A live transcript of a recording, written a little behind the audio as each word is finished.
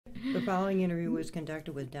The following interview was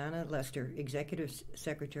conducted with Donna Lester, Executive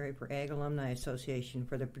Secretary for Ag Alumni Association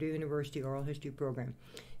for the Purdue University Oral History Program.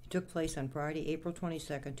 It took place on Friday, April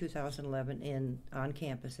 22nd, 2011 on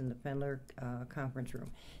campus in the Fendler Conference Room.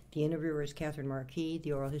 The interviewer is Katherine Markee,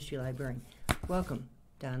 the Oral History Librarian. Welcome,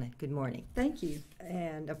 Donna. Good morning. Thank you.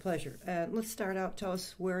 And a pleasure. Let's start out. Tell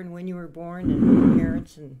us where and when you were born and your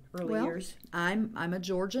parents and early years. I'm a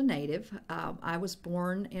Georgia native. I was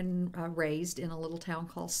born and raised in a little town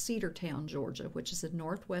called Cedartown, Georgia, which is in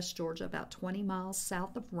northwest Georgia, about 20 miles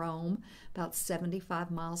south of Rome, about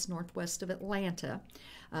 75 miles northwest of Atlanta.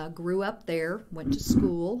 Grew up there, went to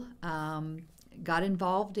school, got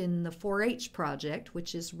involved in the 4-H project,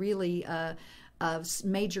 which is really a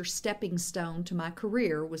major stepping stone to my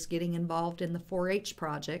career, was getting involved in the 4-H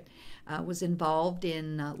project. Was involved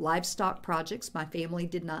in livestock projects. My family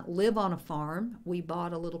did not live on a farm. We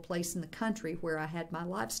bought a little place in the country where I had my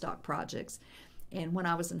livestock projects. And when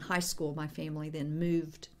I was in high school, my family then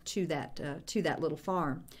moved to that little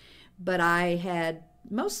farm. But I had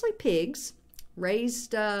mostly pigs,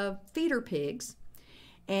 raised feeder pigs.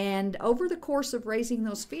 And over the course of raising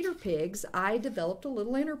those feeder pigs, I developed a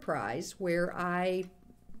little enterprise where I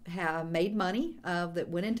made money that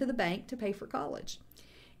went into the bank to pay for college.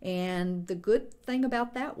 And the good thing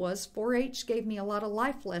about that was 4-H gave me a lot of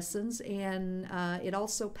life lessons, and it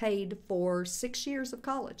also paid for 6 years of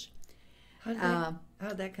college. How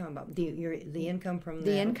did that come about? The income from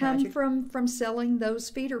the income project? from selling those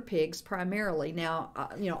feeder pigs primarily. Now,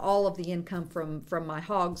 all of the income from my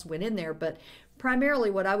hogs went in there, but primarily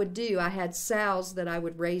what I would do, I had sows that I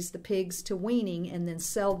would raise the pigs to weaning and then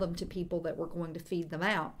sell them to people that were going to feed them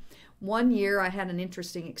out. One year I had an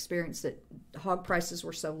interesting experience that hog prices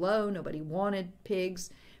were so low, nobody wanted pigs,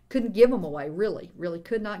 couldn't give them away, really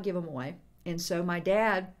could not give them away. And so my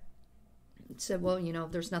dad said, well,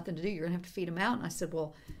 there's nothing to do, you're going to have to feed them out. And I said,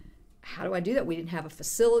 well, how do I do that? We didn't have a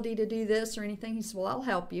facility to do this or anything. He said, well, I'll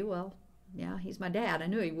help you. Well, yeah, he's my dad. I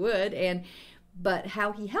knew he would. But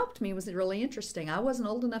how he helped me was really interesting. I wasn't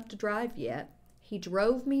old enough to drive yet. He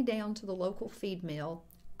drove me down to the local feed mill.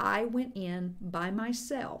 I went in by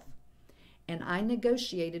myself, and I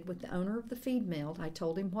negotiated with the owner of the feed mill. I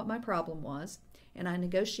told him what my problem was, and I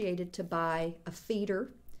negotiated to buy a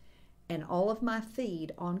feeder and all of my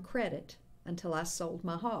feed on credit until I sold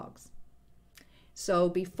my hogs. So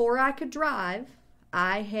before I could drive,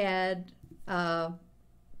 I had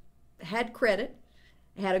credit.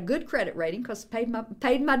 I had a good credit rating because paid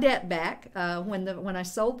my debt back. When I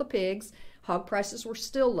sold the pigs, hog prices were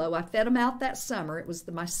still low. I fed them out that summer. It was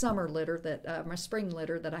my summer litter my spring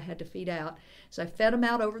litter that I had to feed out. So I fed them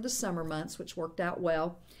out over the summer months, which worked out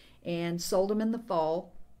well, and sold them in the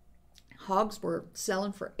fall. Hogs were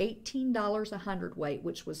selling for $18 a hundredweight,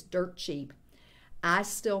 which was dirt cheap. I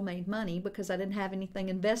still made money because I didn't have anything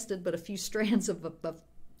invested but a few strands of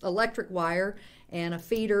electric wire and a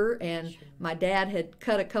feeder, and sure. My dad had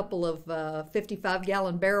cut a couple of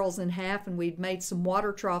 55-gallon barrels in half, and we'd made some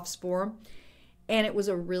water troughs for them, and it was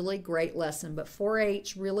a really great lesson. But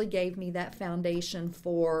 4-H really gave me that foundation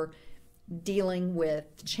for dealing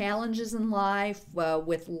with challenges in life,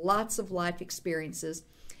 with lots of life experiences.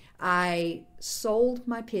 I sold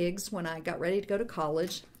my pigs when I got ready to go to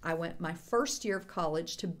college. I went my first year of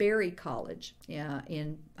college to Berry College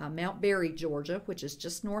in Mount Berry, Georgia, which is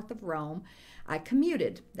just north of Rome. I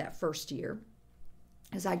commuted that first year.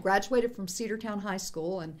 As I graduated from Cedartown High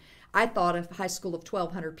School, and I thought a high school of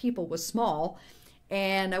 1,200 people was small,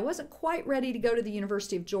 and I wasn't quite ready to go to the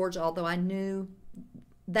University of Georgia, although I knew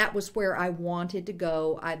that was where I wanted to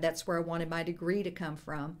go. That's where I wanted my degree to come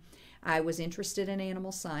from. I was interested in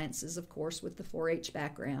animal sciences, of course, with the 4-H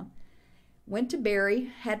background. Went to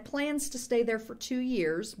Berry, had plans to stay there for 2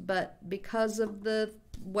 years, but because of the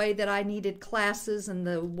way that I needed classes and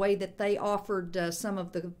the way that they offered some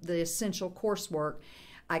of the essential coursework,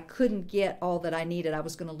 I couldn't get all that I needed. I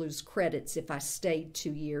was going to lose credits if I stayed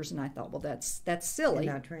 2 years, and I thought, well, that's silly.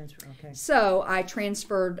 Did not transfer, okay. So I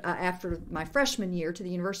transferred after my freshman year to the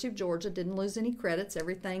University of Georgia. Didn't lose any credits,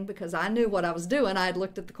 everything, because I knew what I was doing. I had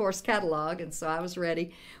looked at the course catalog, and so I was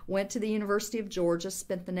ready. Went to the University of Georgia,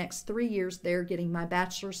 spent the next 3 years there getting my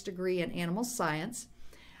bachelor's degree in animal science.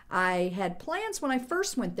 I had plans when I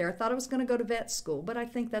first went there. I thought I was going to go to vet school, but I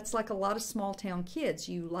think that's like a lot of small town kids.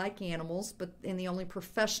 You like animals, and the only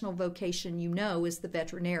professional vocation you know is the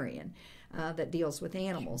veterinarian that deals with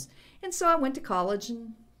animals. And so I went to college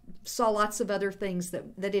and saw lots of other things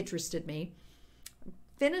that interested me.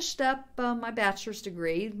 Finished up my bachelor's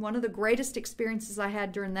degree. One of the greatest experiences I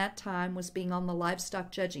had during that time was being on the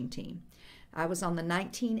livestock judging team. I was on the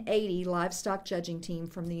 1980 livestock judging team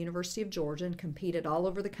from the University of Georgia and competed all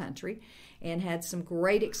over the country and had some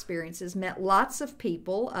great experiences. Met lots of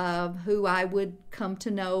people who I would come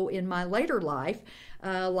to know in my later life.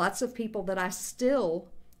 Lots of people that I still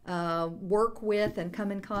work with and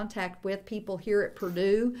come in contact with, people here at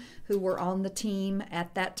Purdue who were on the team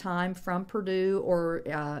at that time from Purdue or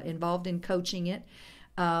involved in coaching it.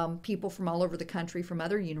 People from all over the country from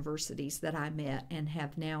other universities that I met and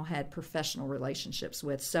have now had professional relationships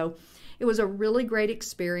with. So it was a really great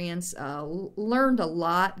experience. Learned a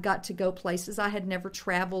lot, got to go places I had never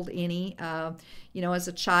traveled any. As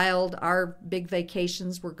a child, our big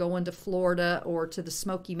vacations were going to Florida or to the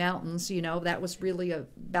Smoky Mountains. That was really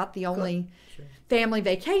about the only family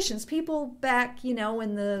vacations. People back, in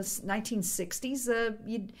the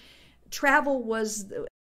 1960s, travel was